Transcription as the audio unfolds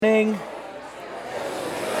Morning.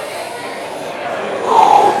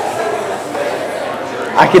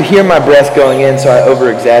 I could hear my breath going in, so I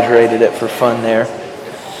over-exaggerated it for fun there.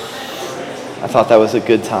 I thought that was a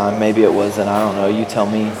good time. Maybe it wasn't. I don't know. You tell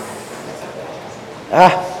me.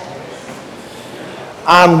 Ah,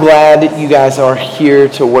 I'm glad that you guys are here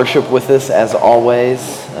to worship with us as always.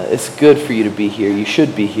 It's good for you to be here. You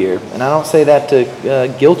should be here. And I don't say that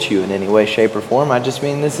to guilt you in any way, shape, or form. I just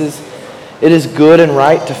mean it is good and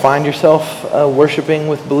right to find yourself worshiping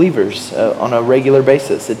with believers on a regular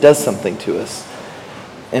basis. It does something to us.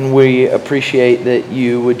 And we appreciate that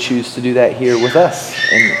you would choose to do that here with us.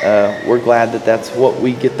 And we're glad that that's what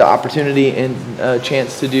we get the opportunity and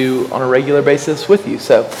chance to do on a regular basis with you.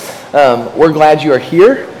 So we're glad you are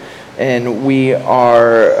here, and we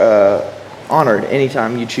are honored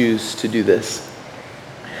anytime you choose to do this.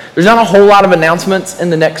 There's not a whole lot of announcements in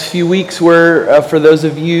the next few weeks where, for those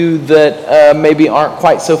of you that maybe aren't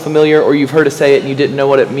quite so familiar, or you've heard us say it and you didn't know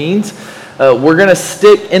what it means, we're going to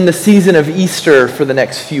stick in the season of Easter for the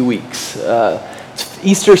next few weeks.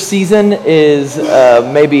 Easter season is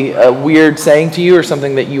maybe a weird saying to you, or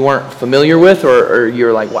something that you weren't familiar with, or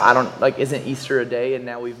you're like, well, isn't Easter a day and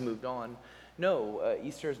now we've moved on? No,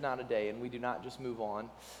 Easter is not a day, and we do not just move on.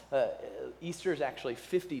 Easter is actually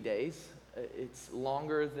 50 days. It's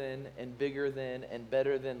longer than and bigger than and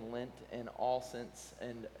better than Lent in all sense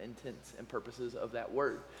and intents and purposes of that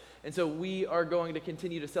word. And so we are going to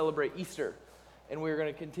continue to celebrate Easter, and we're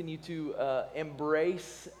going to continue to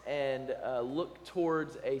embrace and look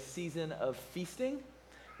towards a season of feasting,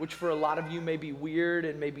 which for a lot of you may be weird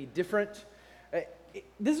and may be different.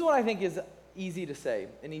 This is what I think is easy to say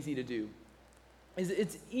and easy to do.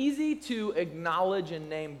 It's easy to acknowledge and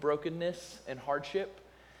name brokenness and hardship.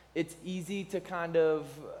 It's easy to kind of,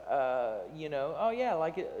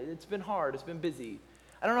 it's been hard, it's been busy.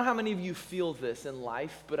 I don't know how many of you feel this in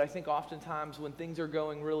life, but I think oftentimes when things are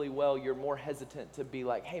going really well, you're more hesitant to be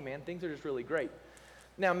like, hey man, things are just really great.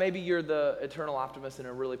 Now, maybe you're the eternal optimist and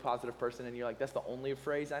a really positive person, and you're like, that's the only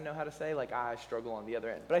phrase I know how to say, like I struggle on the other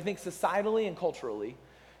end. But I think societally and culturally,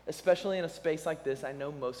 especially in a space like this, I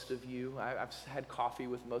know most of you, I've had coffee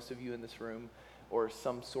with most of you in this room, or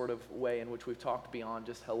some sort of way in which we've talked beyond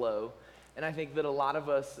just hello. And I think that a lot of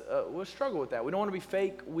us will struggle with that. We don't want to be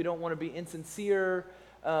fake. We don't want to be insincere.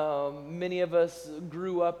 Many of us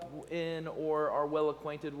grew up in or are well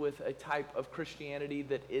acquainted with a type of Christianity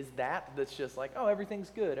that's just like, oh, everything's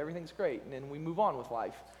good, everything's great, and then we move on with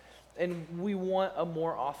life. And we want a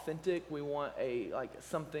more authentic, we want a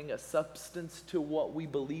substance to what we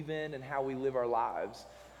believe in and how we live our lives.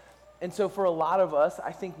 And so for a lot of us,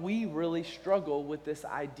 I think we really struggle with this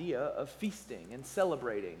idea of feasting and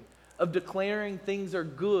celebrating, of declaring things are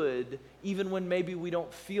good even when maybe we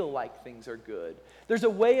don't feel like things are good. There's a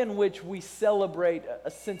way in which we celebrate a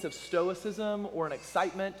sense of stoicism or an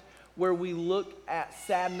excitement where we look at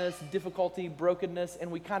sadness, difficulty, brokenness, and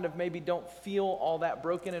we kind of maybe don't feel all that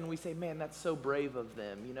broken, and we say, man, that's so brave of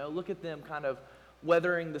them. Look at them kind of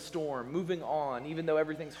weathering the storm, moving on, even though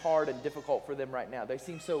everything's hard and difficult for them right now. They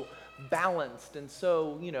seem so balanced and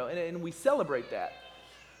so, and we celebrate that.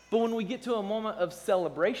 But when we get to a moment of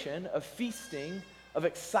celebration, of feasting, of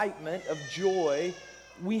excitement, of joy,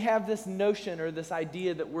 we have this notion or this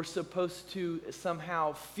idea that we're supposed to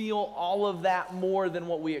somehow feel all of that more than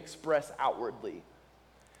what we express outwardly.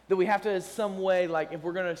 That we have to, in some way, like if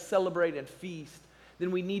we're going to celebrate and feast,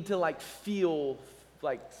 then we need to feel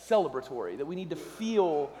celebratory, that we need to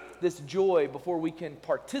feel this joy before we can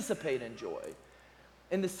participate in joy.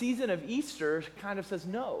 And the season of Easter kind of says,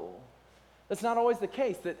 no, that's not always the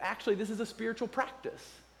case, that actually this is a spiritual practice,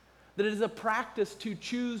 that it is a practice to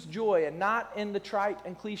choose joy, and not in the trite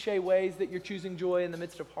and cliche ways that you're choosing joy in the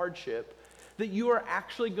midst of hardship, that you are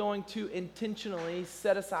actually going to intentionally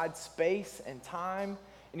set aside space and time,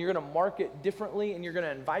 and you're going to mark it differently, and you're going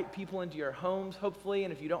to invite people into your homes, hopefully,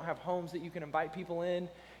 and if you don't have homes that you can invite people in,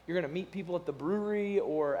 you're going to meet people at the brewery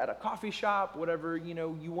or at a coffee shop, whatever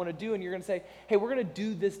you want to do, and you're going to say, hey, we're going to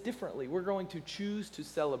do this differently. We're going to choose to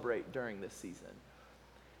celebrate during this season.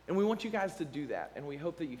 And we want you guys to do that, and we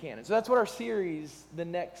hope that you can. And so that's what our series, the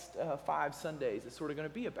next 5 Sundays, is sort of going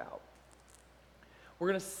to be about. We're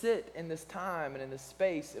going to sit in this time and in this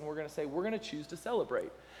space, and we're going to say, we're going to choose to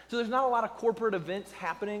celebrate. So there's not a lot of corporate events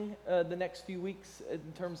happening the next few weeks in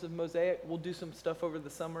terms of Mosaic. We'll do some stuff over the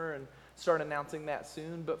summer and start announcing that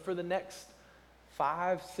soon. But for the next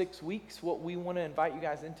 5-6 weeks, what we want to invite you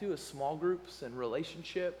guys into is small groups and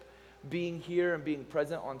relationship, being here and being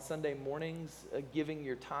present on Sunday mornings, giving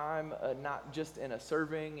your time, not just in a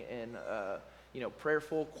serving and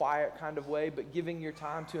prayerful, quiet kind of way, but giving your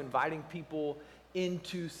time to inviting people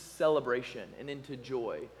into celebration and into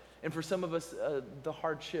joy. And for some of us, the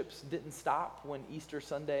hardships didn't stop when Easter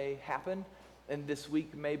Sunday happened. And this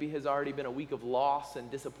week maybe has already been a week of loss and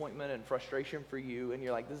disappointment and frustration for you. And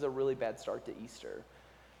you're like, this is a really bad start to Easter.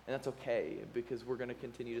 And that's okay, because we're going to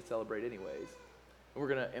continue to celebrate anyways. We're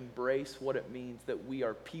going to embrace what it means that we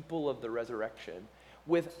are people of the resurrection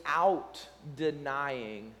without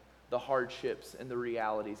denying the hardships and the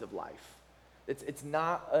realities of life. It's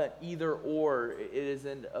not an either or.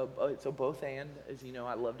 It's a both and, as you know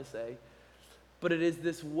I love to say. But it is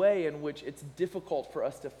this way in which it's difficult for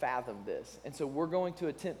us to fathom this. And so we're going to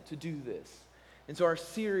attempt to do this. And so our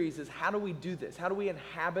series is, how do we do this? How do we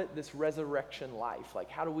inhabit this resurrection life? Like,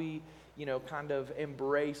 how do we, kind of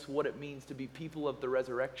embrace what it means to be people of the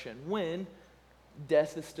resurrection when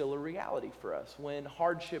death is still a reality for us, when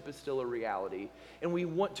hardship is still a reality? And we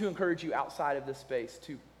want to encourage you outside of this space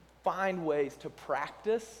to find ways to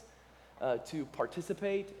practice, to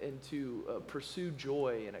participate, and to pursue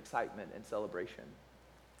joy and excitement and celebration.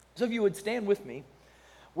 So if you would stand with me,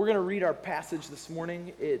 we're going to read our passage this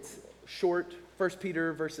morning. It's short, 1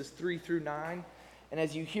 Peter verses 3 through 9. And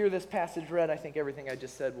as you hear this passage read, I think everything I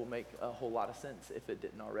just said will make a whole lot of sense if it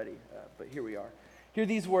didn't already. But here we are. Hear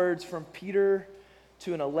these words from Peter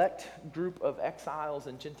to an elect group of exiles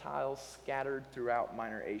and Gentiles scattered throughout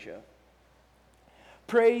Minor Asia.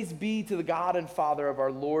 Praise be to the God and Father of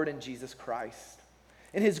our Lord and Jesus Christ.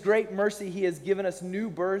 In his great mercy, he has given us new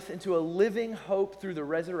birth into a living hope through the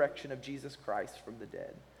resurrection of Jesus Christ from the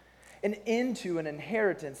dead, and into an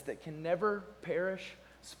inheritance that can never perish,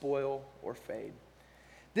 spoil, or fade.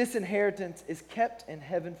 This inheritance is kept in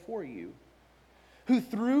heaven for you, who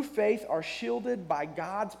through faith are shielded by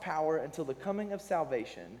God's power until the coming of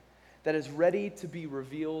salvation that is ready to be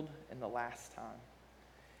revealed in the last time.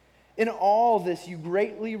 In all this you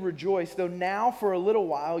greatly rejoice, though now for a little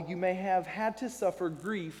while you may have had to suffer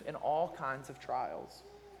grief in all kinds of trials.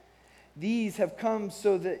 These have come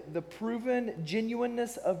so that the proven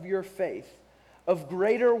genuineness of your faith, of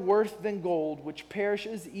greater worth than gold, which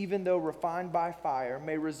perishes even though refined by fire,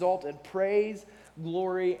 may result in praise,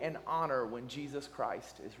 glory, and honor when Jesus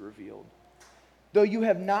Christ is revealed. Though you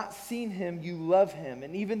have not seen him, you love him.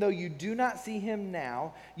 And even though you do not see him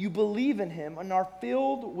now, you believe in him and are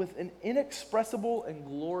filled with an inexpressible and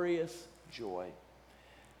glorious joy.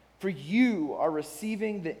 For you are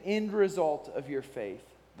receiving the end result of your faith,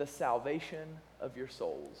 the salvation of your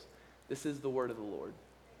souls. This is the word of the Lord.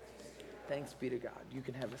 Thanks be to God. You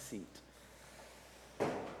can have a seat.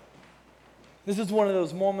 This is one of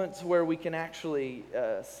those moments where we can actually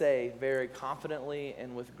say very confidently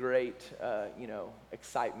and with great,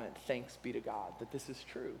 excitement, thanks be to God, that this is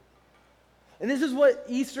true. And this is what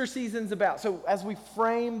Easter season's about. So as we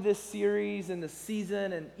frame this series and the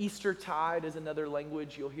season, and Eastertide is another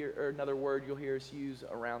language you'll hear, or another word you'll hear us use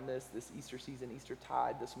around this Easter season,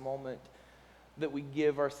 Eastertide, this moment that we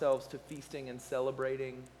give ourselves to feasting and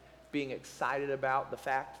celebrating, being excited about the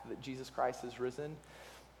fact that Jesus Christ is risen.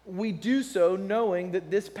 We do so knowing that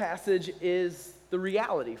this passage is the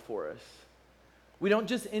reality for us. We don't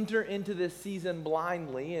just enter into this season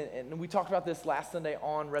blindly, and we talked about this last Sunday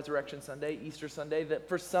on Resurrection Sunday, Easter Sunday, that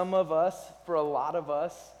for some of us, for a lot of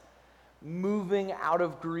us, moving out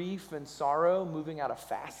of grief and sorrow, moving out of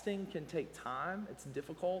fasting can take time. It's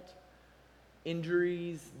difficult.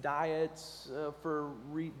 Injuries, diets, for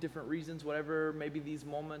different reasons, whatever, maybe these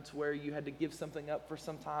moments where you had to give something up for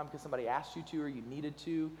some time because somebody asked you to or you needed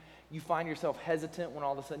to, you find yourself hesitant when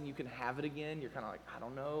all of a sudden you can have it again. You're kind of like, I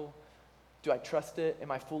don't know. Do I trust it?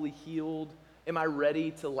 Am I fully healed? Am I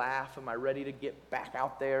ready to laugh? Am I ready to get back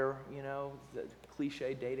out there? The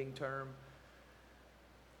cliche dating term.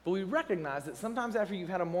 But we recognize that sometimes after you've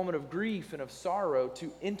had a moment of grief and of sorrow,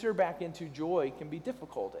 to enter back into joy can be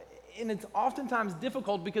difficult. And it's oftentimes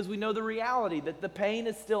difficult because we know the reality that the pain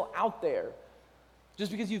is still out there.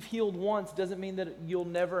 Just because you've healed once doesn't mean that you'll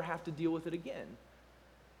never have to deal with it again.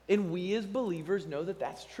 And we as believers know that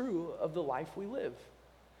that's true of the life we live.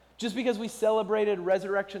 Just because we celebrated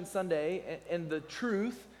Resurrection Sunday and the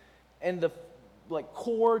truth and the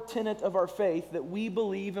core tenet of our faith that we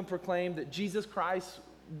believe and proclaim that Jesus Christ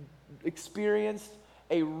experienced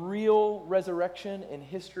a real resurrection in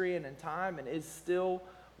history and in time and is still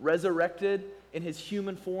resurrected in his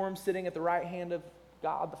human form, sitting at the right hand of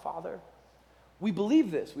God the Father. We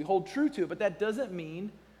believe this. We hold true to it, but that doesn't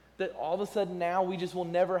mean that all of a sudden now we just will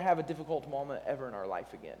never have a difficult moment ever in our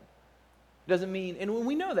life again. Doesn't mean, and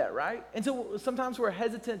we know that, right? And so sometimes we're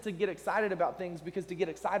hesitant to get excited about things because to get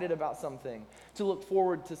excited about something, to look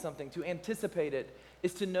forward to something, to anticipate it,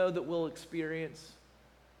 is to know that we'll experience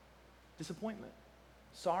disappointment,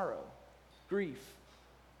 sorrow, grief.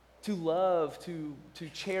 To love, to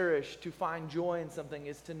cherish, to find joy in something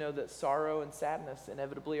is to know that sorrow and sadness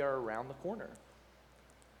inevitably are around the corner.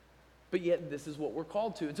 But yet this is what we're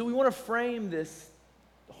called to. And so we want to frame this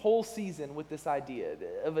whole season with this idea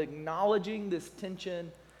of acknowledging this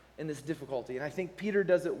tension and this difficulty. And I think Peter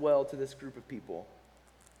does it well to this group of people.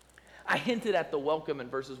 I hinted at the welcome in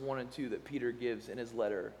verses 1 and 2 that Peter gives in his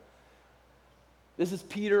letter. This is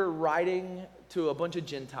Peter writing to a bunch of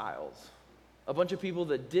Gentiles, a bunch of people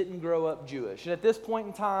that didn't grow up Jewish. And at this point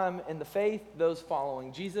in time in the faith, those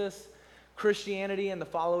following Jesus, Christianity and the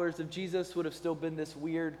followers of Jesus would have still been this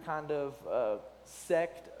weird kind of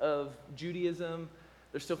sect of Judaism.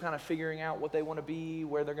 They're still kind of figuring out what they want to be,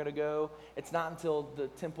 where they're going to go. It's not until the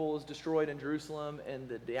temple is destroyed in Jerusalem and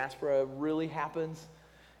the diaspora really happens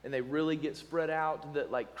and they really get spread out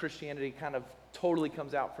that like Christianity kind of totally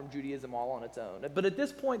comes out from Judaism all on its own. But at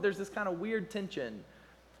this point, there's this kind of weird tension.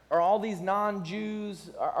 Are all these non-Jews,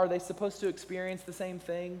 are they supposed to experience the same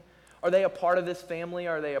thing? Are they a part of this family?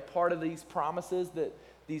 Are they a part of these promises that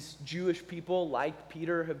these Jewish people like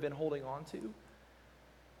Peter have been holding on to?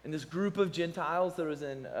 And this group of Gentiles that was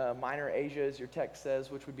in Minor Asia, as your text says,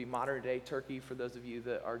 which would be modern-day Turkey for those of you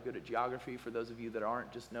that are good at geography. For those of you that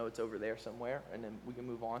aren't, just know it's over there somewhere, and then we can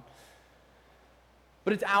move on.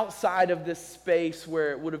 But it's outside of this space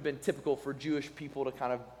where it would have been typical for Jewish people to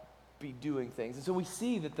kind of be doing things. And so we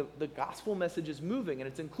see that the gospel message is moving, and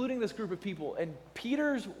it's including this group of people. And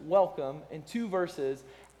Peter's welcome in 2 verses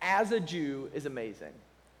as a Jew is amazing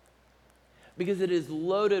because it is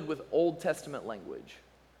loaded with Old Testament language.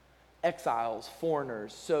 Exiles,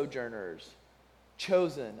 foreigners, sojourners,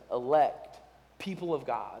 chosen, elect, people of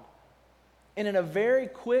God. And in a very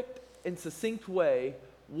quick and succinct way,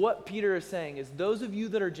 what Peter is saying is those of you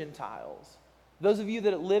that are Gentiles, those of you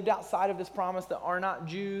that have lived outside of this promise that are not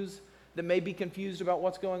Jews, that may be confused about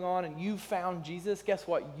what's going on, and you found Jesus, guess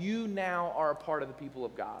what? You now are a part of the people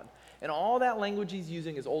of God. And all that language he's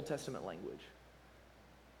using is Old Testament language.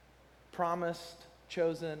 Promised,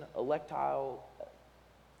 chosen, electiles,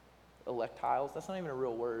 that's not even a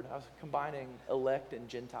real word. I was combining elect and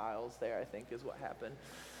Gentiles there, I think is what happened.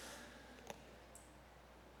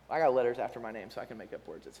 I got letters after my name, so I can make up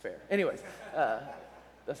words. It's fair. Anyways,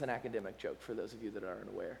 that's an academic joke for those of you that aren't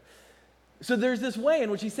aware. So there's this way in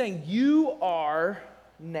which he's saying, you are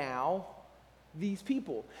now these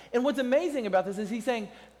people. And what's amazing about this is he's saying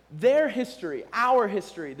their history, our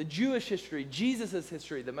history, the Jewish history, Jesus'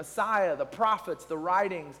 history, the Messiah, the prophets, the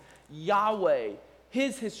writings, Yahweh,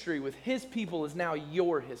 his history with his people is now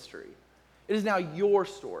your history. It is now your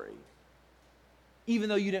story. Even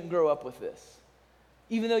though you didn't grow up with this.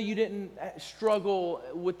 Even though you didn't struggle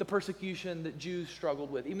with the persecution that Jews struggled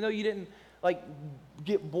with. Even though you didn't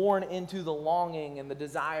get born into the longing and the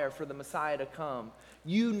desire for the Messiah to come.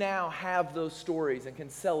 You now have those stories and can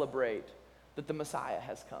celebrate that the Messiah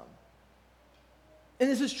has come. And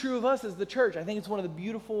this is true of us as the church. I think it's one of the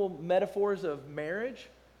beautiful metaphors of marriage.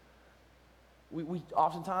 We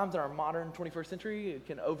oftentimes in our modern 21st century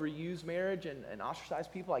can overuse marriage and ostracize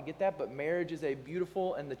people. I get that, but marriage is a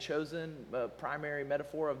beautiful and the chosen primary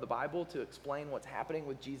metaphor of the Bible to explain what's happening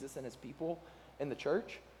with Jesus and his people in the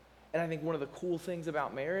church. And I think one of the cool things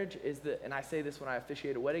about marriage is that, and I say this when I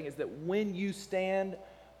officiate a wedding, is that when you stand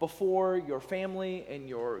before your family and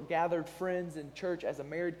your gathered friends in church as a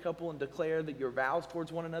married couple and declare that your vows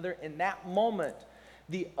towards one another, in that moment,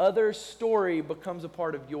 the other story becomes a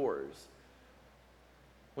part of yours.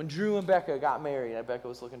 When Drew and Becca got married, and Becca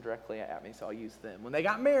was looking directly at me, so I'll use them. When they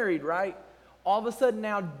got married, right, all of a sudden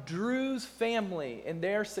now Drew's family and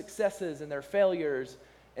their successes and their failures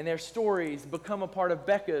and their stories become a part of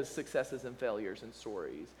Becca's successes and failures and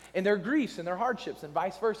stories. And their griefs and their hardships and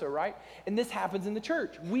vice versa, right? And this happens in the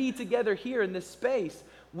church. We together here in this space,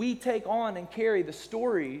 we take on and carry the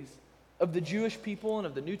stories of the Jewish people and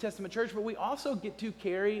of the New Testament church, but we also get to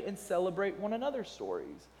carry and celebrate one another's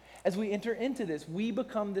stories. As we enter into this, we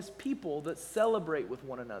become this people that celebrate with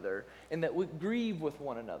one another and that we grieve with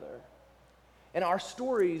one another. And our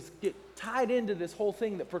stories get tied into this whole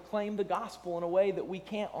thing that proclaim the gospel in a way that we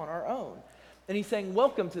can't on our own. And he's saying,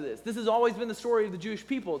 welcome to this. This has always been the story of the Jewish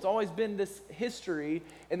people. It's always been this history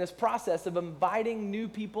and this process of inviting new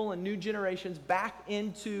people and new generations back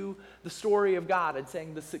into the story of God and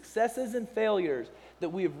saying the successes and failures that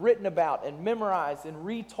we have written about and memorized and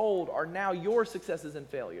retold are now your successes and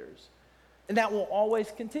failures. And that will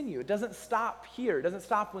always continue. It doesn't stop here. It doesn't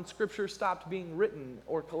stop when Scripture stopped being written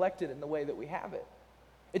or collected in the way that we have it.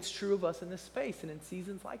 It's true of us in this space and in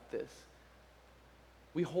seasons like this.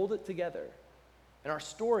 We hold it together. And our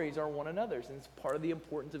stories are one another's, and it's part of the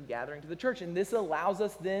importance of gathering to the church. And this allows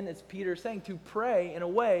us then, as Peter's saying, to pray in a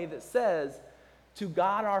way that says, to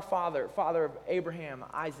God our Father, Father of Abraham,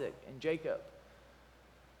 Isaac, and Jacob,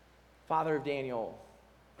 Father of Daniel,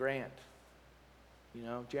 Grant,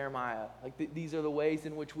 Jeremiah. These are the ways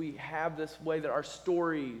in which we have this way that our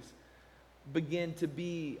stories begin to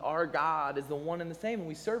be our God is the one and the same, and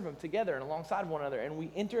we serve him together and alongside one another, and we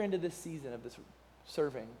enter into this season of this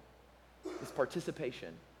serving, this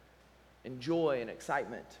participation, and joy and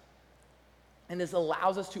excitement. And this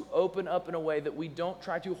allows us to open up in a way that we don't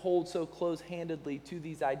try to hold so close-handedly to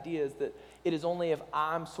these ideas that it is only if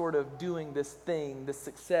I'm sort of doing this thing, this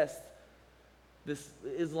success, this,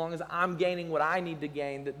 as long as I'm gaining what I need to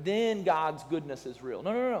gain, that then God's goodness is real.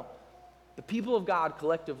 No. The people of God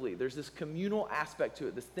collectively, there's this communal aspect to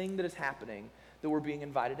it, this thing that is happening that we're being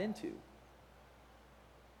invited into.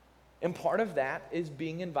 And part of that is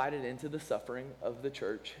being invited into the suffering of the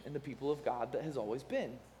church and the people of God that has always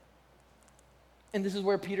been. And this is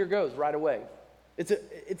where Peter goes right away.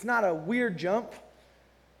 It's not a weird jump,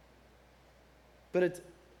 but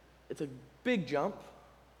it's a big jump.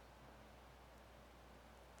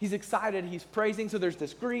 He's excited, he's praising, so there's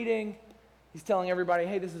this greeting. He's telling everybody,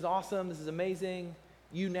 hey, this is awesome, this is amazing.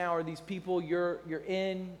 You now are these people, you're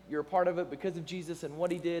a part of it because of Jesus and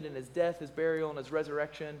what he did and his death, his burial, and his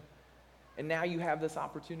resurrection. And now you have this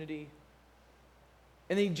opportunity.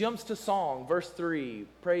 And then he jumps to song, verse 3,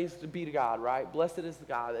 praise be to God, right? Blessed is the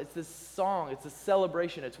God. It's this song, it's a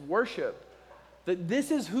celebration, it's worship. That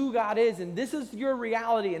this is who God is, and this is your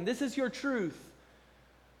reality, and this is your truth.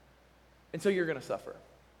 And so you're going to suffer.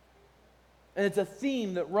 And it's a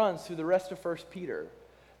theme that runs through the rest of 1 Peter.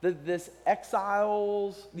 That these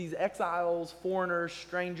exiles, foreigners,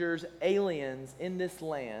 strangers, aliens in this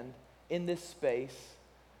land, in this space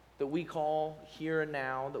that we call here and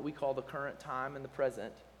now, that we call the current time and the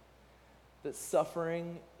present, that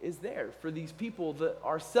suffering is there for these people that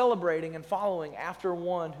are celebrating and following after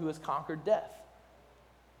one who has conquered death,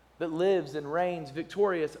 that lives and reigns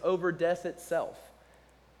victorious over death itself.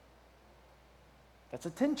 That's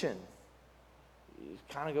a tension. You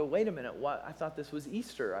kind of go, wait a minute, what? I thought this was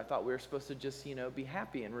Easter. I thought we were supposed to just, be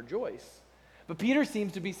happy and rejoice. But Peter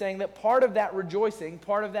seems to be saying that part of that rejoicing,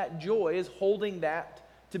 part of that joy is holding that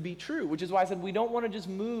to be true, which is why I said we don't want to just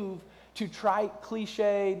move to trite,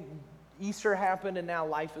 cliche, Easter happened and now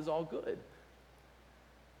life is all good.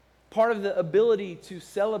 Part of the ability to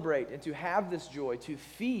celebrate and to have this joy, to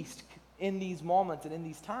feast in these moments and in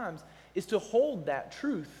these times, is to hold that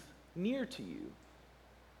truth near to you.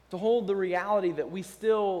 To hold the reality that we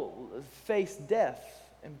still face death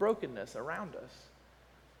and brokenness around us.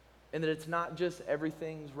 And that it's not just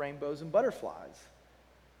everything's rainbows and butterflies.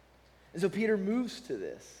 And so Peter moves to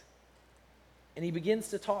this. And he begins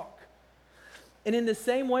to talk. And in the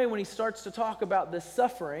same way, when he starts to talk about this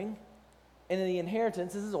suffering and the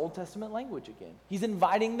inheritance, this is Old Testament language again. He's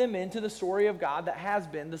inviting them into the story of God that has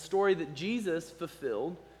been, the story that Jesus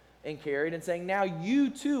fulfilled and carried, and saying, now you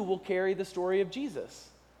too will carry the story of Jesus.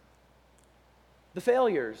 The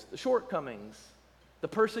failures, the shortcomings, the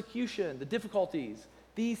persecution, the difficulties,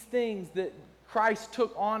 these things that Christ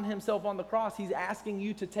took on himself on the cross, he's asking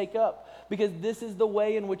you to take up, because this is the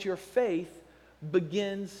way in which your faith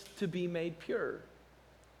begins to be made pure,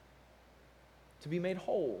 to be made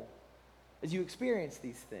whole, as you experience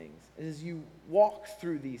these things, as you walk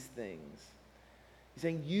through these things. He's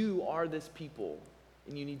saying you are this people,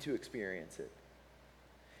 and you need to experience it.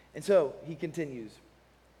 And so he continues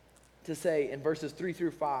to say in verses 3 through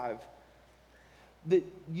 5 that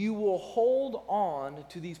you will hold on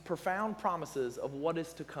to these profound promises of what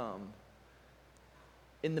is to come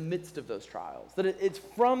in the midst of those trials. That it's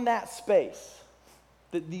from that space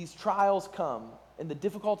that these trials come and the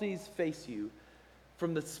difficulties face you,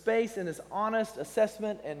 from the space and this honest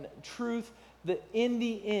assessment and truth that in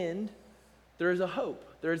the end there is a hope,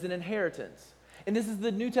 there is an inheritance. And this is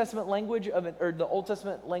the New Testament language or the Old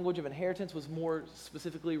Testament language of inheritance was more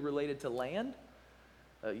specifically related to land.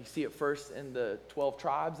 You see it first in the 12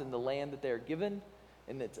 tribes and the land that they're given.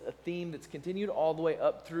 And it's a theme that's continued all the way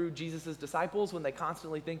up through Jesus' disciples when they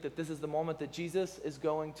constantly think that this is the moment that Jesus is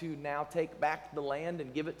going to now take back the land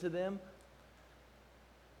and give it to them.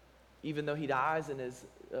 Even though he dies and is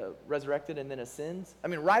resurrected and then ascends. I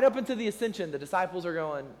mean, right up into the ascension, the disciples are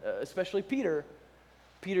going, especially Peter's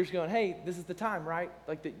going, hey, this is the time, right?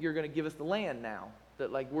 Like that you're going to give us the land now.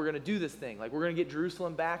 That like we're going to do this thing. Like we're going to get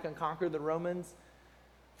Jerusalem back and conquer the Romans.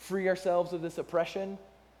 Free ourselves of this oppression.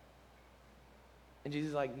 And Jesus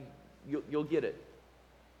is like, you'll get it.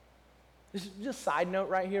 This is just a side note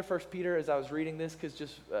right here, 1 Peter, as I was reading this, because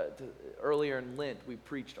just earlier in Lent, we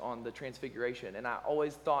preached on the transfiguration. And I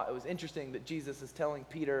always thought it was interesting that Jesus is telling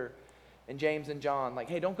Peter and James and John, like,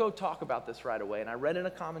 hey, don't go talk about this right away. And I read in a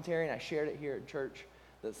commentary, and I shared it here at church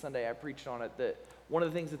that Sunday I preached on it, that one of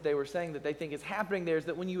the things that they were saying that they think is happening there is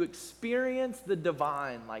that when you experience the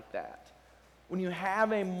divine like that, when you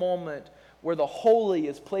have a moment where the holy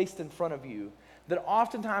is placed in front of you, that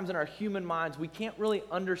oftentimes in our human minds, we can't really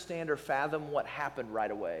understand or fathom what happened right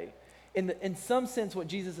away. In some sense, what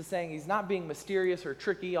Jesus is saying, he's not being mysterious or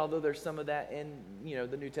tricky, although there's some of that in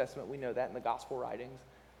the New Testament. We know that in the gospel writings.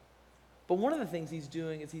 But one of the things he's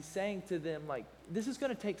doing is he's saying to them, like, this is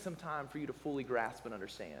going to take some time for you to fully grasp and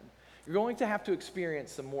understand. You're going to have to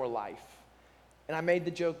experience some more life. And I made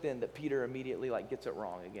the joke then that Peter immediately gets it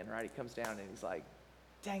wrong again, right? He comes down and he's like,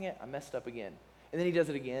 dang it, I messed up again. And then he does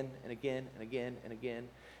it again and again and again and again.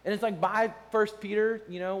 And it's like by 1 Peter,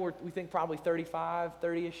 we think probably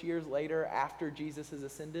 30-ish years later after Jesus has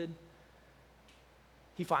ascended,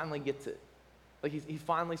 he finally gets it. Like he's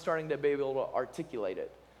finally starting to be able to articulate it.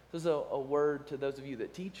 This is a word to those of you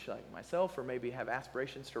that teach, like myself, or maybe have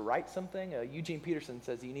aspirations to write something. Eugene Peterson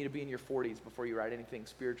says you need to be in your 40s before you write anything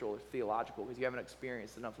spiritual or theological because you haven't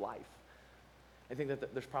experienced enough life. I think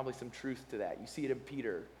that there's probably some truth to that. You see it in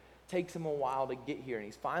Peter. It takes him a while to get here, and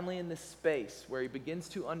he's finally in this space where he begins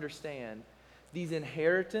to understand these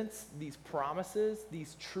inheritance, these promises,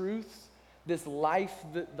 these truths, this life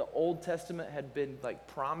that the Old Testament had been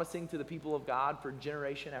promising to the people of God for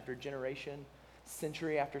generation after generation,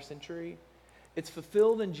 century after century. It's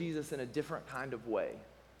fulfilled in Jesus in a different kind of way.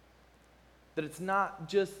 That it's not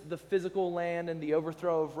just the physical land and the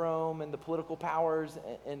overthrow of Rome and the political powers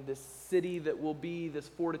and this city that will be this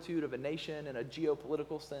fortitude of a nation in a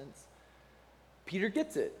geopolitical sense. Peter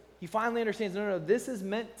gets it. He finally understands, no, this is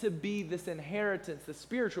meant to be this inheritance, the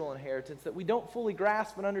spiritual inheritance that we don't fully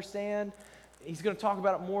grasp and understand. He's going to talk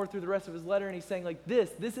about it more through the rest of his letter, and he's saying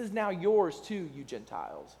this is now yours too, you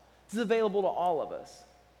Gentiles. This is available to all of us.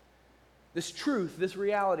 This truth, this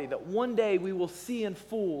reality that one day we will see in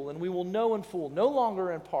full and we will know in full, no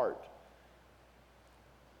longer in part.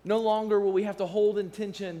 No longer will we have to hold in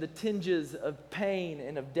tension the tinges of pain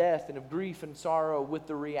and of death and of grief and sorrow with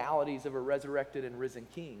the realities of a resurrected and risen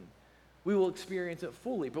King. We will experience it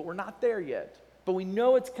fully, but we're not there yet. But we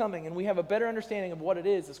know it's coming, and we have a better understanding of what it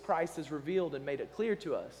is as Christ has revealed and made it clear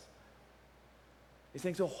to us. He's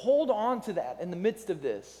saying, so hold on to that in the midst of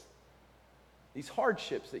this. These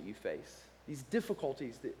hardships that you face, these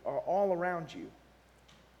difficulties that are all around you. And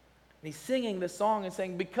he's singing this song and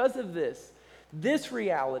saying, because of this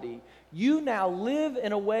reality, you now live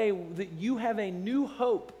in a way that you have a new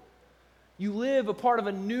hope. You live a part of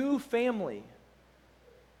a new family.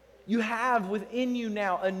 You have within you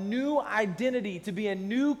now a new identity to be a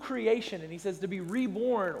new creation. And he says to be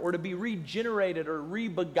reborn or to be regenerated or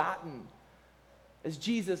rebegotten. As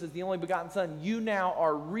Jesus is the only begotten Son, you now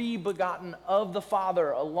are re-begotten of the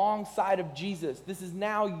Father alongside of Jesus. This is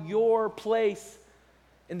now your place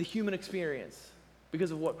in the human experience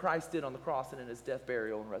because of what Christ did on the cross and in his death,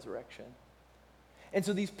 burial, and resurrection. And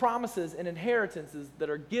so these promises and inheritances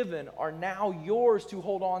that are given are now yours to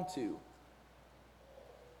hold on to.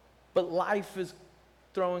 But life is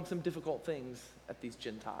throwing some difficult things at these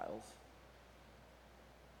Gentiles.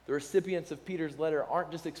 The recipients of Peter's letter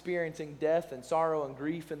aren't just experiencing death and sorrow and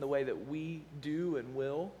grief in the way that we do and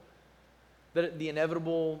will. That the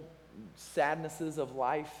inevitable sadnesses of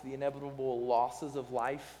life, the inevitable losses of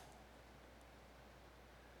life,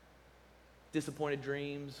 disappointed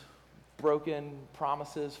dreams, broken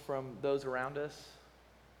promises from those around us.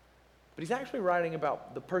 But he's actually writing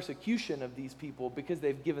about the persecution of these people because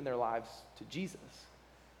they've given their lives to Jesus.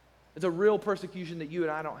 It's a real persecution that you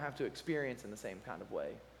and I don't have to experience in the same kind of way.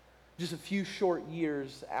 Just a few short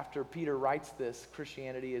years after Peter writes this,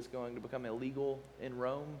 Christianity is going to become illegal in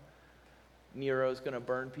Rome. Nero is going to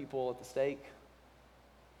burn people at the stake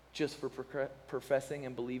just for professing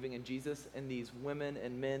and believing in Jesus. And these women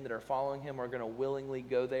and men that are following him are going to willingly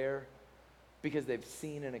go there because they've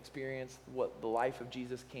seen and experienced what the life of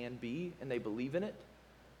Jesus can be, and they believe in it.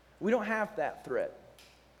 We don't have that threat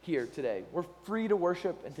here today. We're free to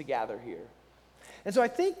worship and to gather here. And so I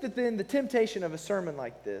think that then the temptation of a sermon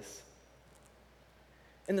like this,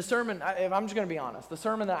 and the sermon, if I'm just going to be honest, the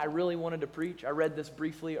sermon that I really wanted to preach, I read this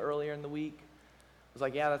briefly earlier in the week. I was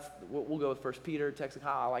like, yeah, we'll go with 1 Peter. Texted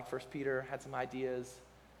Kyle, I like 1 Peter, had some ideas,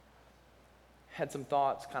 had some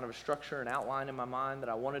thoughts, kind of a structure and outline in my mind that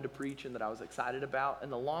I wanted to preach and that I was excited about.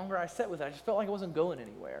 And the longer I sat with it, I just felt like I wasn't going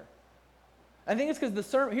anywhere. I think it's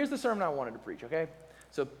because here's the sermon I wanted to preach, okay?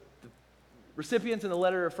 So the recipients in the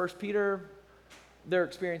letter of 1 Peter, they're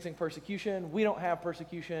experiencing persecution. We don't have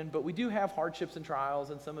persecution, but we do have hardships and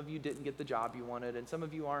trials, and some of you didn't get the job you wanted, and some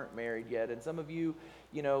of you aren't married yet, and some of you,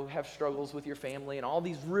 have struggles with your family, and all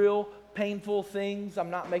these real painful things. I'm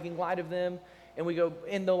not making light of them. And we go,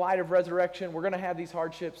 in the light of resurrection, we're going to have these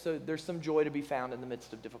hardships, so there's some joy to be found in the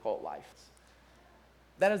midst of difficult life.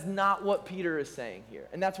 That is not what Peter is saying here.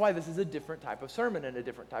 And that's why this is a different type of sermon and a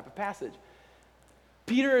different type of passage.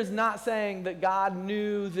 Peter is not saying that God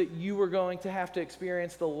knew that you were going to have to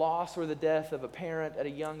experience the loss or the death of a parent at a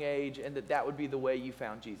young age and that would be the way you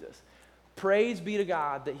found Jesus. Praise be to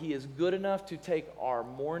God that he is good enough to take our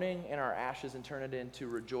mourning and our ashes and turn it into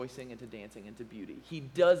rejoicing and to dancing and to beauty. He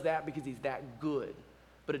does that because he's that good.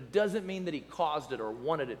 But it doesn't mean that he caused it or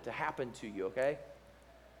wanted it to happen to you, okay?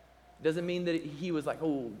 It doesn't mean that he was like,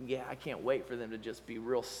 oh, yeah, I can't wait for them to just be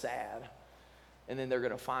real sad. And then they're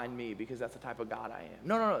going to find me because that's the type of God I am.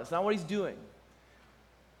 No, that's not what he's doing.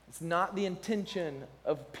 It's not the intention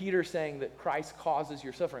of Peter saying that Christ causes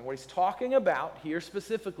your suffering. What he's talking about here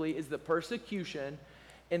specifically is the persecution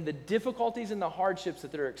and the difficulties and the hardships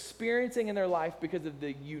that they're experiencing in their life because of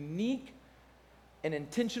the unique and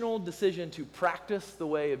intentional decision to practice the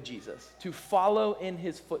way of Jesus, to follow in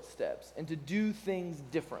his footsteps, and to do things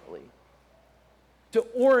differently, to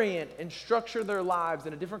orient and structure their lives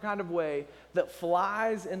in a different kind of way that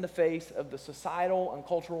flies in the face of the societal and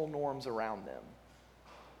cultural norms around them.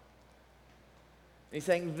 And he's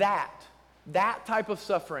saying that type of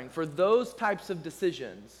suffering, for those types of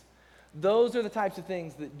decisions, those are the types of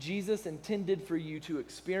things that Jesus intended for you to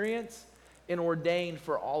experience and ordained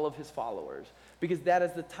for all of his followers. Because that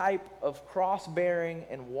is the type of cross-bearing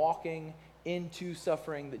and walking into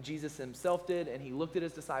suffering that Jesus himself did, and he looked at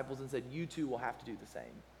his disciples and said, you too will have to do the same.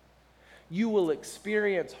 You will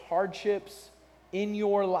experience hardships in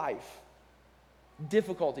your life,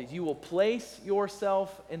 difficulties. You will place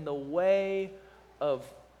yourself in the way of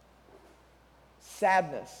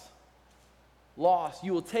sadness, loss.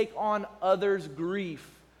 You will take on others' grief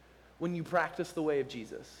when you practice the way of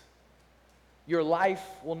Jesus. Your life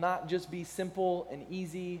will not just be simple and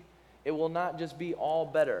easy. It will not just be all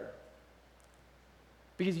better.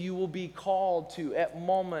 Because you will be called to, at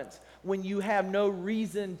moments when you have no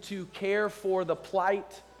reason to care for the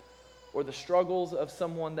plight or the struggles of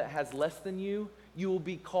someone that has less than you, you will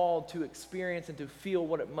be called to experience and to feel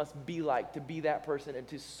what it must be like to be that person and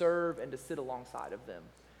to serve and to sit alongside of them.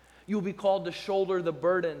 You will be called to shoulder the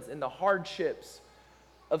burdens and the hardships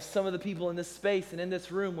of some of the people in this space and in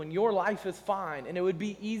this room when your life is fine, and it would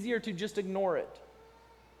be easier to just ignore it.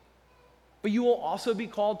 But you will also be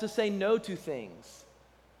called to say no to things,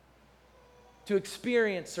 to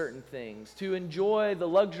experience certain things, to enjoy the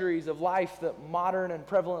luxuries of life that modern and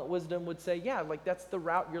prevalent wisdom would say, yeah, like that's the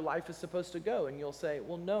route your life is supposed to go. And you'll say,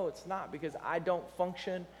 well, no, it's not, because I don't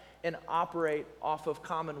function and operate off of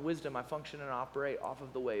common wisdom. I function and operate off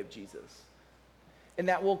of the way of Jesus. And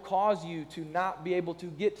that will cause you to not be able to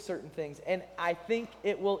get certain things. And I think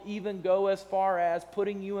it will even go as far as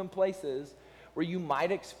putting you in places where you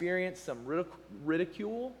might experience some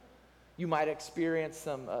ridicule. You might experience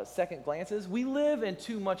some second glances. We live in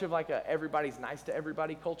too much of like a everybody's nice to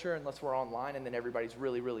everybody culture unless we're online, and then everybody's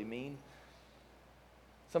really, really mean.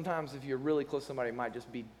 Sometimes if you're really close to somebody, it might just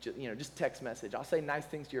be, just text message. I'll say nice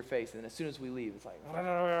things to your face, and then as soon as we leave, it's like,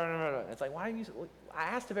 it's like, why are you, I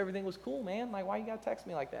asked if everything was cool, man. Like, why you got to text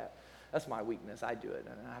me like that? That's my weakness. I do it,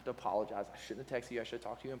 and I have to apologize. I shouldn't have texted you. I should have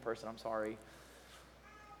talked to you in person. I'm sorry.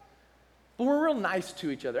 But we're real nice to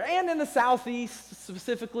each other. And in the Southeast,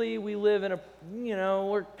 specifically, we live in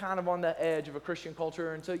we're kind of on the edge of a Christian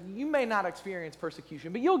culture, and so you may not experience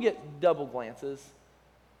persecution, but you'll get double glances.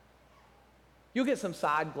 You'll get some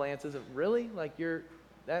side glances of, really? Like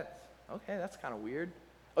that's kind of weird.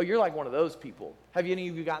 Oh, you're like one of those people. Have any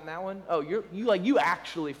of you gotten that one? Oh, you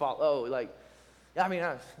actually follow. Oh, like, I mean,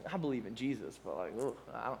 I believe in Jesus, but like,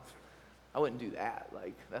 I wouldn't do that.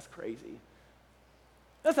 Like, that's crazy.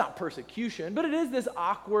 That's not persecution, but it is this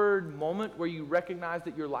awkward moment where you recognize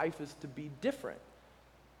that your life is to be different.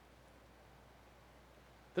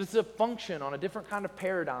 That it's a function on a different kind of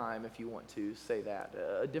paradigm, if you want to say that,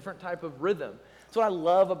 a different type of rhythm. That's what I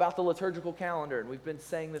love about the liturgical calendar, and we've been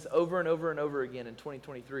saying this over and over and over again in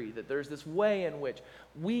 2023, that there's this way in which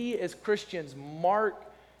we as Christians mark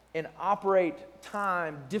and operate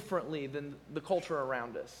time differently than the culture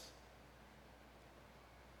around us.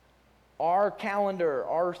 Our calendar,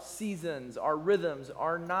 our seasons, our rhythms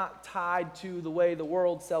are not tied to the way the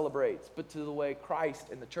world celebrates, but to the way Christ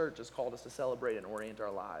and the church has called us to celebrate and orient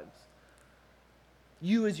our lives.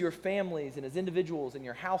 You as your families and as individuals in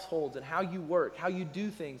your households and how you work, how you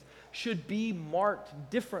do things should be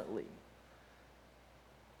marked differently.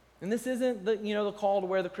 And this isn't the call to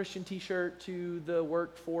wear the Christian t-shirt to the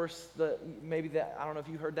workforce. I don't know if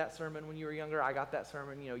you heard that sermon when you were younger. I got that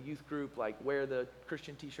sermon, youth group, like wear the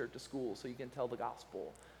Christian t-shirt to school so you can tell the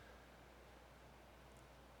gospel.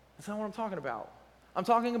 That's not what I'm talking about. I'm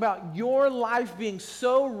talking about your life being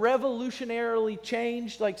so revolutionarily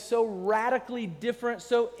changed, like so radically different,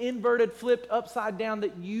 so inverted, flipped upside down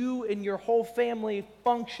that you and your whole family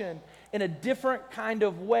function in a different kind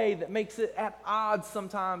of way that makes it at odds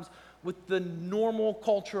sometimes with the normal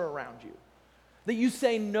culture around you. That you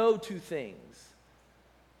say no to things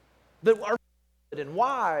that are good and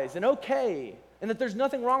wise and okay, and that there's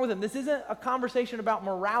nothing wrong with them. This isn't a conversation about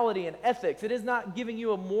morality and ethics. It is not giving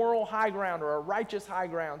you a moral high ground or a righteous high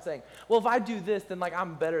ground saying, well, if I do this, then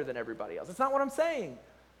I'm better than everybody else. That's not what I'm saying.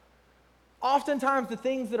 Oftentimes, the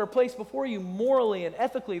things that are placed before you morally and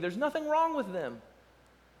ethically, there's nothing wrong with them.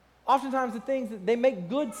 Oftentimes, the things, they make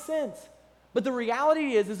good sense. But the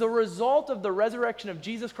reality is, as a result of the resurrection of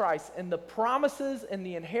Jesus Christ and the promises and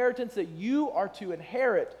the inheritance that you are to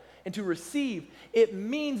inherit and to receive, it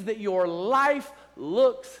means that your life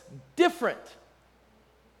looks different.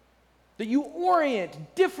 That you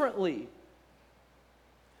orient differently.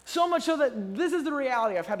 So much so that this is the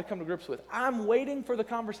reality I've had to come to grips with. I'm waiting for the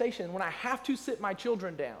conversation when I have to sit my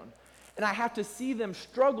children down and I have to see them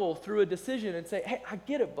struggle through a decision and say, hey, I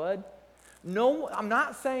get it, bud. No, I'm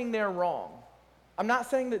not saying they're wrong. I'm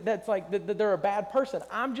not saying that they're a bad person.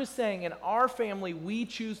 I'm just saying in our family, we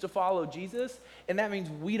choose to follow Jesus, and that means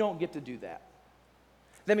we don't get to do that.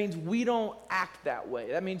 That means we don't act that way.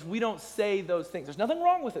 That means we don't say those things. There's nothing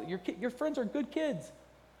wrong with it. Your friends are good kids.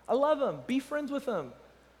 I love them. Be friends with them.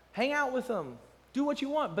 Hang out with them. Do what you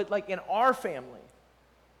want. But in our family,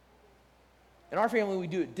 we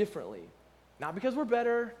do it differently. Not because we're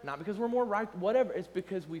better, not because we're more right, whatever. It's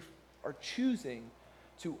because we are choosing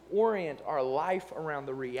to orient our life around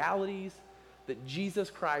the realities that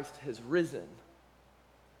Jesus Christ has risen.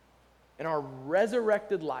 And our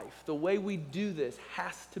resurrected life, the way we do this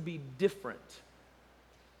has to be different.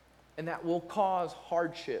 And that will cause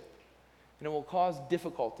hardship, and it will cause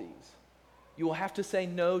difficulties. You will have to say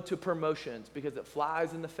no to promotions because it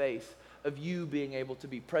flies in the face of you being able to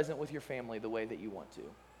be present with your family the way that you want to.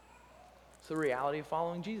 It's the reality of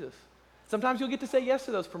following Jesus. Sometimes you'll get to say yes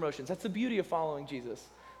to those promotions. That's the beauty of following Jesus.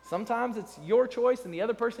 Sometimes it's your choice and the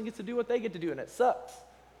other person gets to do what they get to do, and it sucks.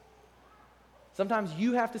 Sometimes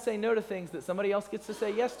you have to say no to things that somebody else gets to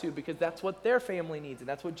say yes to because that's what their family needs and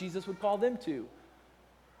that's what Jesus would call them to.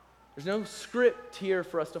 There's no script here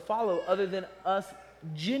for us to follow other than us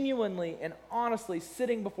genuinely and honestly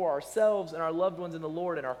sitting before ourselves and our loved ones in the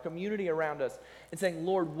Lord and our community around us and saying,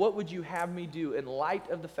 Lord, what would you have me do in light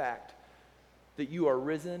of the fact that you are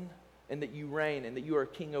risen and that you reign and that you are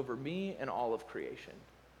king over me and all of creation?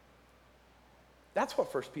 That's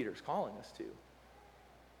what 1 Peter is calling us to.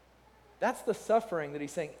 That's the suffering that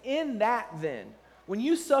he's saying. In that then, when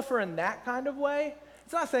you suffer in that kind of way,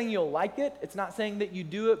 it's not saying you'll like it. It's not saying that you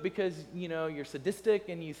do it because, you're sadistic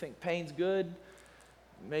and you think pain's good.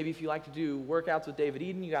 Maybe if you like to do workouts with David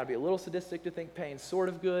Eden, you got to be a little sadistic to think pain's sort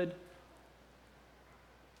of good.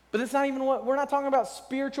 But it's not even we're not talking about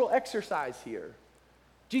spiritual exercise here.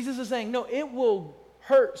 Jesus is saying, no, it will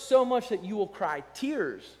hurt so much that you will cry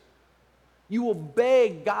tears. You will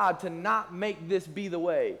beg God to not make this be the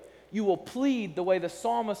way. You will plead the way the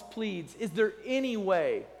psalmist pleads. Is there any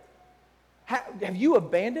way? Have you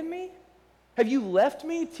abandoned me? Have you left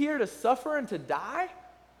me here to suffer and to die?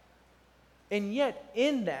 And yet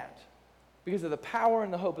in that, because of the power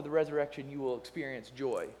and the hope of the resurrection, you will experience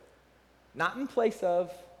joy. Not in place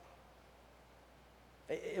of.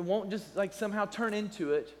 It won't just somehow turn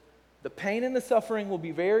into it. The pain and the suffering will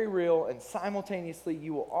be very real, and simultaneously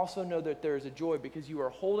you will also know that there is a joy because you are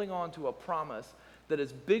holding on to a promise that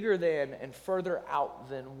is bigger than and further out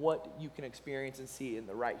than what you can experience and see in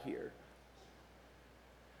the right here.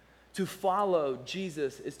 To follow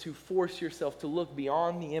Jesus is to force yourself to look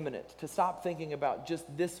beyond the imminent, to stop thinking about just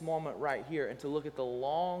this moment right here, and to look at the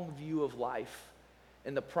long view of life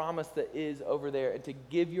and the promise that is over there, and to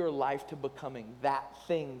give your life to becoming that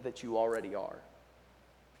thing that you already are.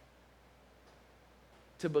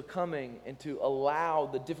 To becoming and to allow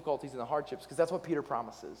the difficulties and the hardships, because that's what Peter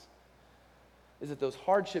promises, is that those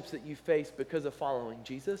hardships that you face because of following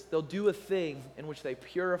Jesus, they'll do a thing in which they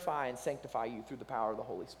purify and sanctify you through the power of the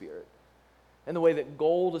Holy Spirit. And the way that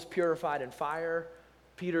gold is purified in fire,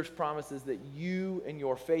 Peter's promises that you and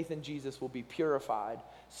your faith in Jesus will be purified,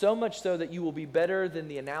 so much so that you will be better than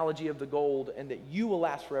the analogy of the gold and that you will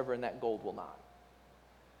last forever and that gold will not.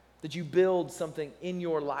 That you build something in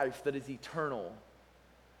your life that is eternal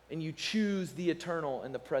and you choose the eternal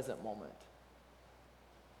in the present moment.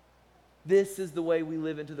 This is the way we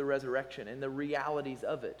live into the resurrection and the realities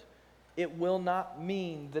of it. It will not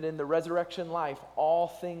mean that in the resurrection life, all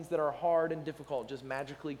things that are hard and difficult just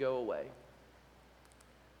magically go away.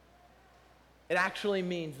 It actually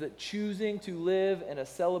means that choosing to live in a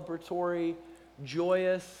celebratory,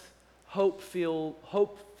 joyous, hope-filled,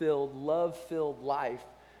 love-filled life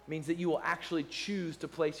means that you will actually choose to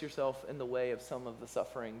place yourself in the way of some of the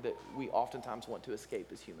suffering that we oftentimes want to escape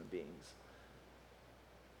as human beings.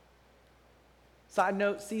 Side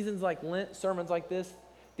note, seasons like Lent, sermons like this,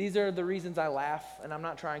 these are the reasons I laugh, and I'm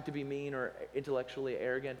not trying to be mean or intellectually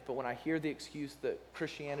arrogant, but when I hear the excuse that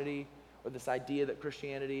Christianity, or this idea that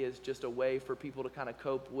Christianity is just a way for people to kind of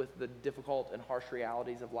cope with the difficult and harsh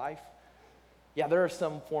realities of life, yeah, there are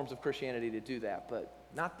some forms of Christianity to do that, but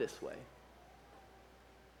not this way.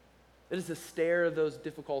 It is to stare those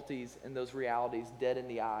difficulties and those realities dead in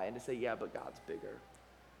the eye and to say, yeah, but God's bigger.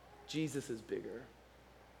 Jesus is bigger.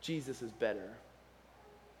 Jesus is better.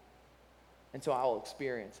 And so I'll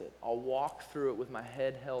experience it. I'll walk through it with my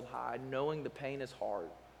head held high, knowing the pain is hard.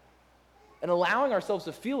 And allowing ourselves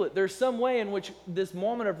to feel it. There's some way in which this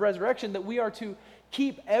moment of resurrection that we are to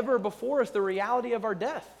keep ever before us the reality of our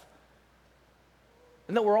death.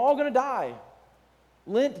 And that we're all going to die.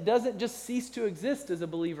 Lent doesn't just cease to exist as a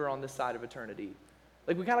believer on this side of eternity.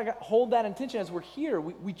 Like we kind of hold that intention as we're here.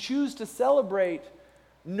 We choose to celebrate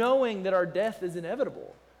knowing that our death is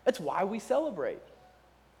inevitable. That's why we celebrate.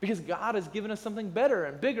 Because God has given us something better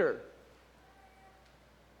and bigger.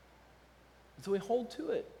 And so we hold to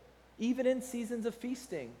it, even in seasons of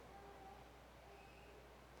feasting.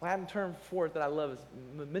 Latin term for it that I love is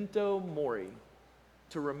Memento Mori,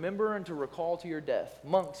 to remember and to recall to your death.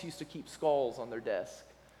 Monks used to keep skulls on their desk.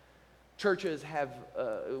 Churches have,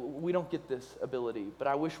 we don't get this ability, but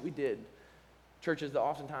I wish we did. Churches that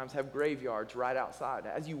oftentimes have graveyards right outside.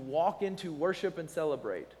 As you walk into worship and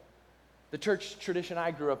celebrate, the church tradition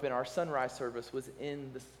I grew up in, our sunrise service was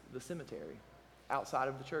in the cemetery, outside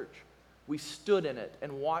of the church. We stood in it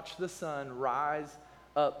and watched the sun rise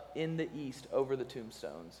up in the east over the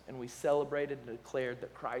tombstones. And we celebrated and declared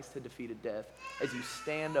that Christ had defeated death as you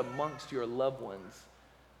stand amongst your loved ones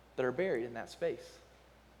that are buried in that space.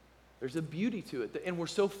 There's a beauty to it, and we're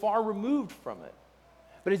so far removed from it.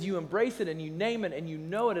 But as you embrace it and you name it and you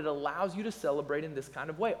know it, it allows you to celebrate in this kind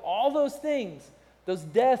of way. All those things, those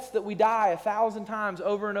deaths that we die 1,000 times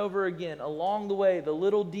over and over again, along the way, the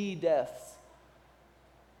little d deaths,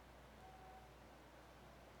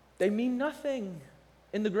 they mean nothing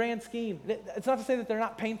in the grand scheme. It's not to say that they're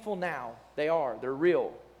not painful now. They are. They're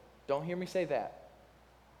real. Don't hear me say that.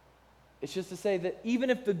 It's just to say that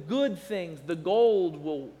even if the good things, the gold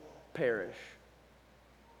will perish,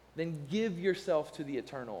 then give yourself to the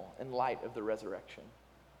eternal in light of the resurrection.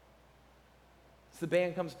 So the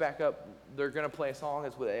band comes back up. They're going to play a song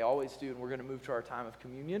as they always do, and we're going to move to our time of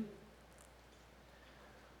communion.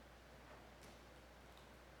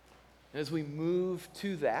 And as we move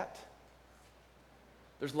to that,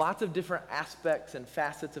 there's lots of different aspects and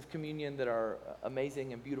facets of communion that are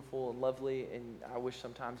amazing and beautiful and lovely, and I wish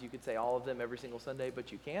sometimes you could say all of them every single Sunday,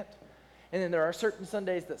 but you can't. And then there are certain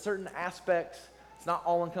Sundays that certain aspects, it's not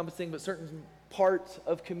all-encompassing, but certain parts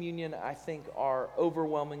of communion I think are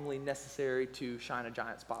overwhelmingly necessary to shine a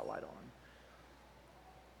giant spotlight on.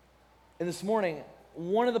 And this morning,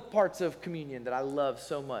 one of the parts of communion that I love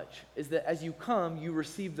so much is that as you come, you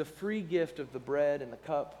receive the free gift of the bread and the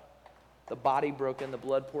cup, the body broken, the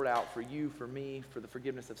blood poured out for you, for me, for the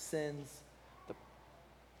forgiveness of sins,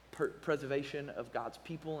 the preservation of God's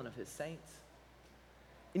people and of his saints.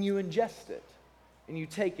 And you ingest it, and you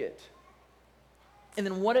take it. And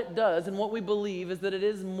then what it does, and what we believe, is that it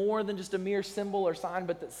is more than just a mere symbol or sign,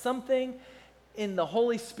 but that something in the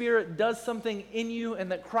Holy Spirit does something in you, and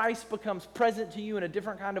that Christ becomes present to you in a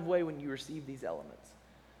different kind of way when you receive these elements.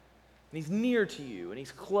 And he's near to you, and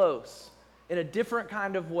he's close in a different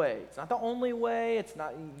kind of way. It's not the only way, it's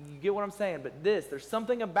not, you get what I'm saying, but there's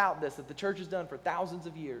something about this that the church has done for thousands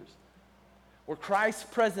of years, where Christ's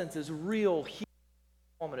presence is real here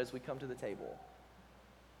in the moment as we come to the table.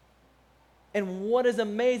 And what is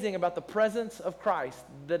amazing about the presence of Christ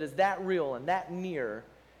that is that real and that near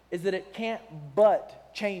is that it can't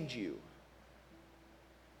but change you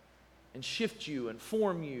and shift you and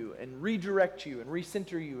form you and redirect you and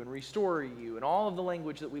recenter you and restore you and all of the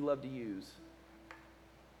language that we love to use.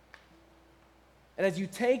 And as you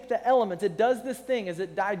take the elements, it does this thing as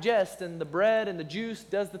it digests, and the bread and the juice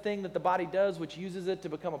does the thing that the body does, which uses it to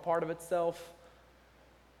become a part of itself.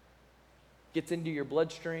 gets into your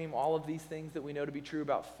bloodstream, all of these things that we know to be true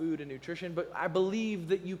about food and nutrition. But I believe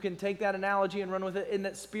that you can take that analogy and run with it, and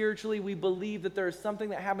that spiritually we believe that there is something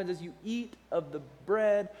that happens as you eat of the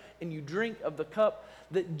bread and you drink of the cup,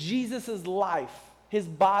 that Jesus' life, his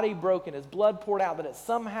body broken, his blood poured out, that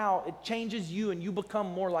it changes you and you become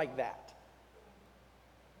more like that.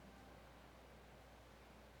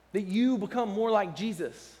 That you become more like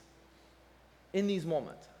Jesus in these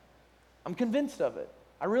moments. I'm convinced of it.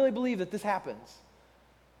 I really believe that this happens.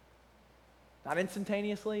 Not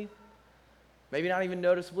instantaneously, maybe not even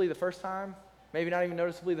noticeably the first time, maybe not even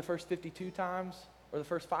noticeably the first 52 times or the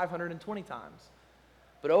first 520 times.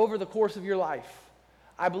 But over the course of your life,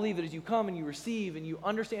 I believe that as you come and you receive and you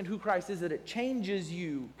understand who Christ is, that it changes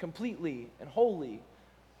you completely and wholly.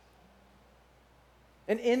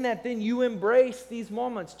 And in that, then you embrace these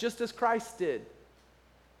moments just as Christ did.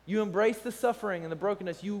 You embrace the suffering and the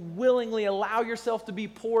brokenness. You willingly allow yourself to be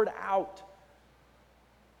poured out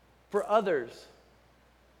for others,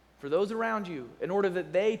 for those around you, in order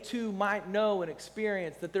that they too might know and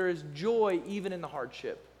experience that there is joy even in the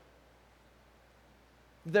hardship.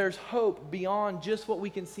 There's hope beyond just what we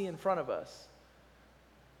can see in front of us.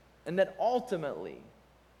 And that ultimately,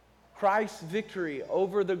 Christ's victory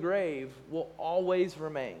over the grave will always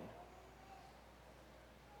remain.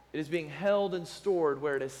 It is being held and stored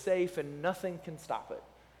where it is safe and nothing can stop it.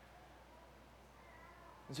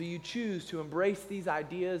 And so you choose to embrace these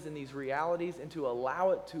ideas and these realities and to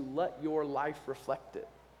allow it to let your life reflect it.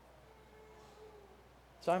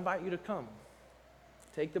 So I invite you to come.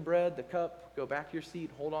 Take the bread, the cup, go back to your seat,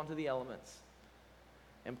 hold on to the elements,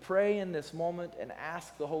 and pray in this moment and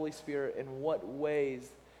ask the Holy Spirit in what ways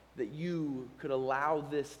that you could allow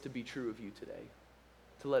this to be true of you today,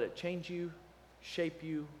 to let it change you, shape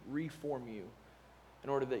you, reform you, in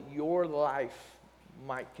order that your life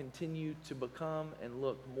might continue to become and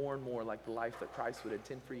look more and more like the life that Christ would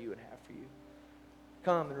intend for you and have for you.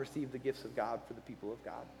 Come and receive the gifts of God for the people of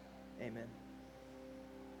God. Amen.